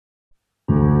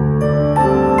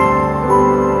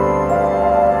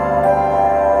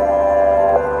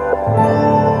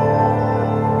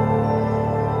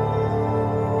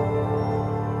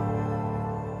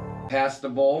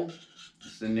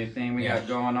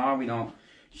on. We don't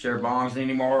share bongs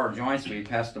anymore or joints. We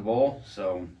pass the bowl.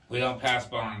 So we don't pass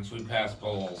bongs. We pass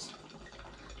bowls.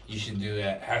 You should do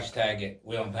that. Hashtag it.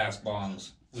 We don't pass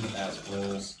bongs. We pass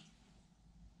bowls.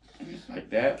 Just like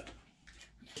that.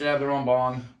 Should have their own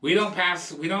bong. We don't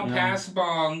pass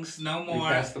bongs no more. We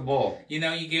pass the bowl. You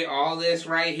know, you get all this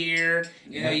right here.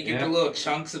 You know, you get the little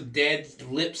chunks of dead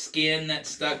lip skin that's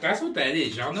stuck. That's what that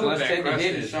is. Y'all know what that crust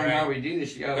is, show right? How we do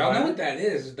this. Y'all know what that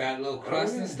is. That little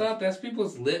crust and stuff. That's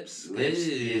people's lips.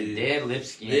 Dead lip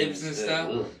skin. Lips and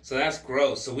stuff. So that's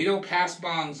gross. So we don't pass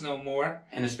bongs no more.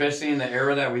 And especially in the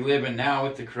era that we live in now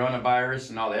with the coronavirus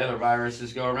and all the other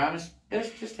viruses go around,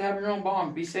 just have your own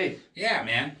bong. Be safe. Yeah,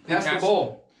 man. Pass the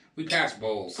bowl. We pass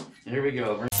bowls. Here we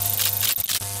go.